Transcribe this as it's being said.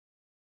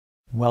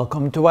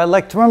Welcome to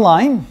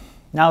iLectureOnline.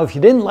 Now, if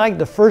you didn't like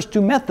the first two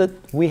methods,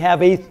 we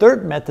have a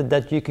third method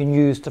that you can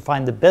use to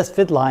find the best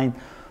fit line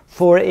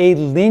for a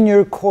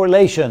linear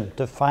correlation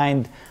to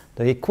find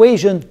the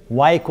equation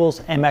y equals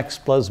mx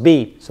plus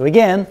b. So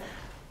again,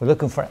 we're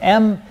looking for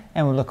m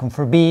and we're looking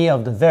for b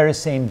of the very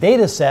same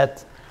data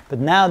set, but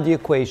now the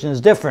equation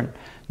is different.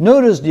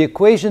 Notice the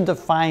equation to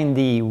find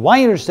the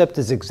y-intercept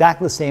is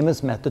exactly the same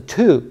as method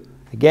 2.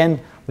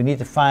 Again, we need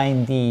to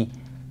find the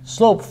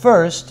slope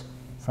first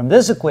from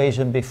this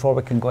equation before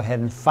we can go ahead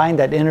and find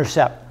that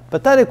intercept.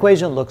 But that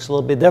equation looks a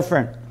little bit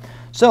different.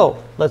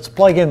 So let's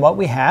plug in what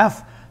we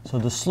have. So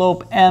the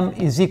slope m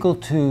is equal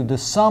to the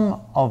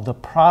sum of the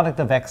product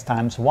of x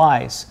times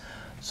y's.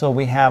 So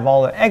we have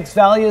all the x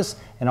values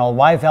and all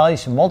y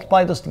values. You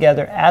multiply those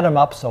together, add them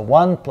up. So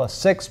 1 plus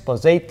 6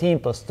 plus 18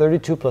 plus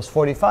 32 plus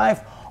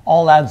 45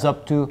 all adds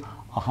up to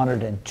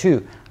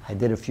 102. I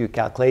did a few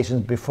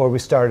calculations before we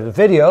started the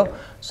video.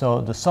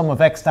 So the sum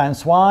of x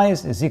times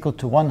y's is equal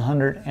to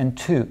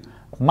 102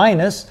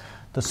 minus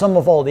the sum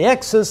of all the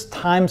x's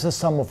times the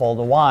sum of all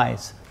the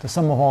y's. The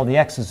sum of all the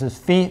x's is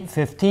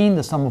 15,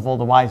 the sum of all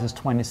the y's is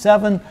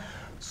 27.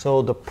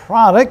 So the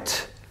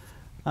product,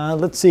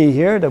 let's see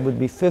here, that would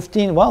be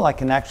 15. Well, I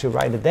can actually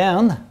write it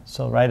down.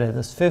 So write it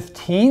as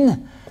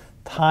 15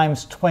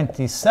 times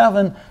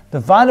 27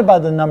 divided by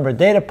the number of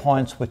data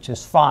points, which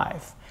is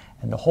 5.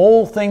 And the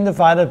whole thing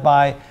divided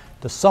by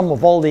the sum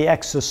of all the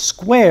x's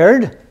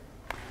squared.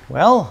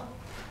 Well,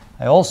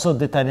 I also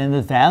did that in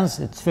advance.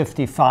 It's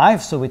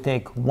 55. So we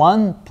take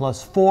 1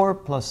 plus 4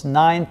 plus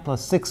 9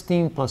 plus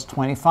 16 plus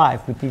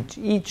 25.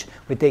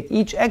 We take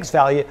each x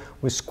value,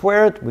 we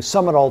square it, we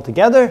sum it all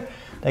together.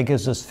 That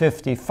gives us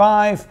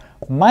 55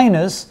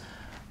 minus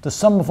the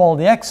sum of all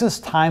the x's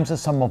times the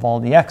sum of all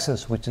the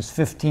x's, which is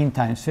 15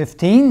 times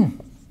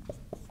 15.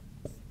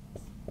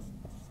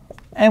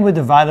 And we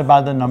divide it by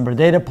the number of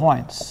data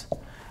points.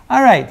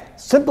 All right,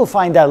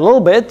 simplifying that a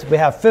little bit, we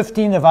have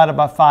 15 divided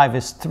by 5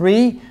 is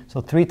 3. So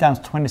 3 times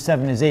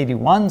 27 is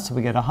 81. So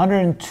we get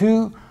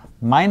 102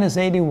 minus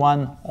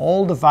 81,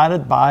 all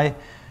divided by,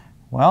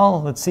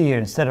 well, let's see here.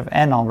 Instead of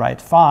n, I'll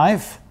write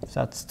 5. So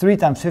that's 3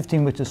 times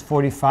 15, which is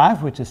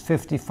 45, which is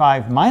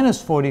 55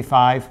 minus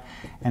 45.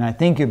 And I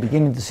think you're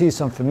beginning to see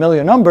some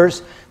familiar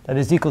numbers. That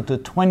is equal to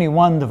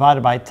 21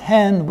 divided by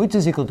 10, which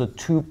is equal to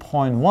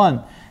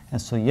 2.1.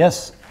 And so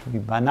yes, we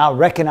by now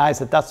recognize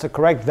that that's the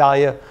correct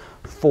value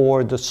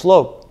for the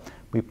slope.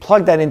 We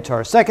plug that into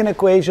our second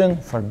equation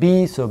for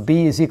b. So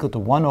b is equal to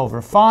 1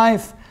 over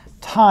 5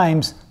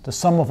 times the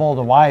sum of all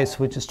the y's,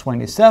 which is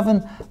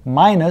 27,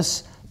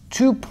 minus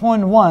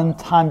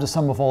 2.1 times the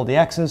sum of all the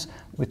x's,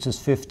 which is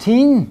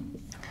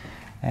 15.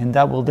 And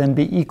that will then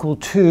be equal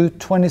to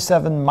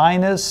 27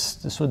 minus,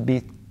 this would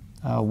be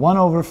 1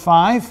 over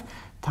 5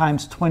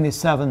 times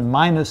 27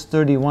 minus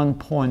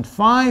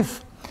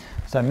 31.5.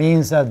 So that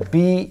means that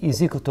b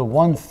is equal to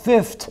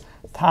 1/5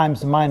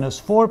 times minus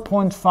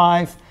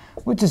 4.5,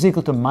 which is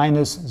equal to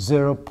minus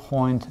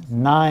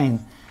 0.9.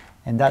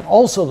 And that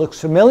also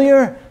looks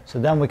familiar. So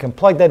then we can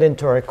plug that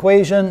into our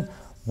equation.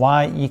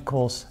 Y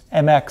equals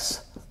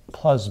mx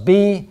plus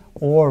b,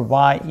 or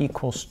y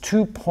equals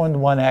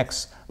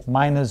 2.1x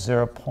minus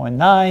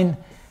 0.9.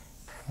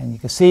 And you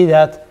can see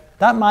that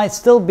that might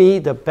still be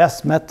the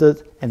best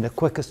method and the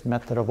quickest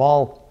method of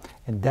all.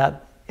 And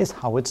that is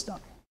how it's done.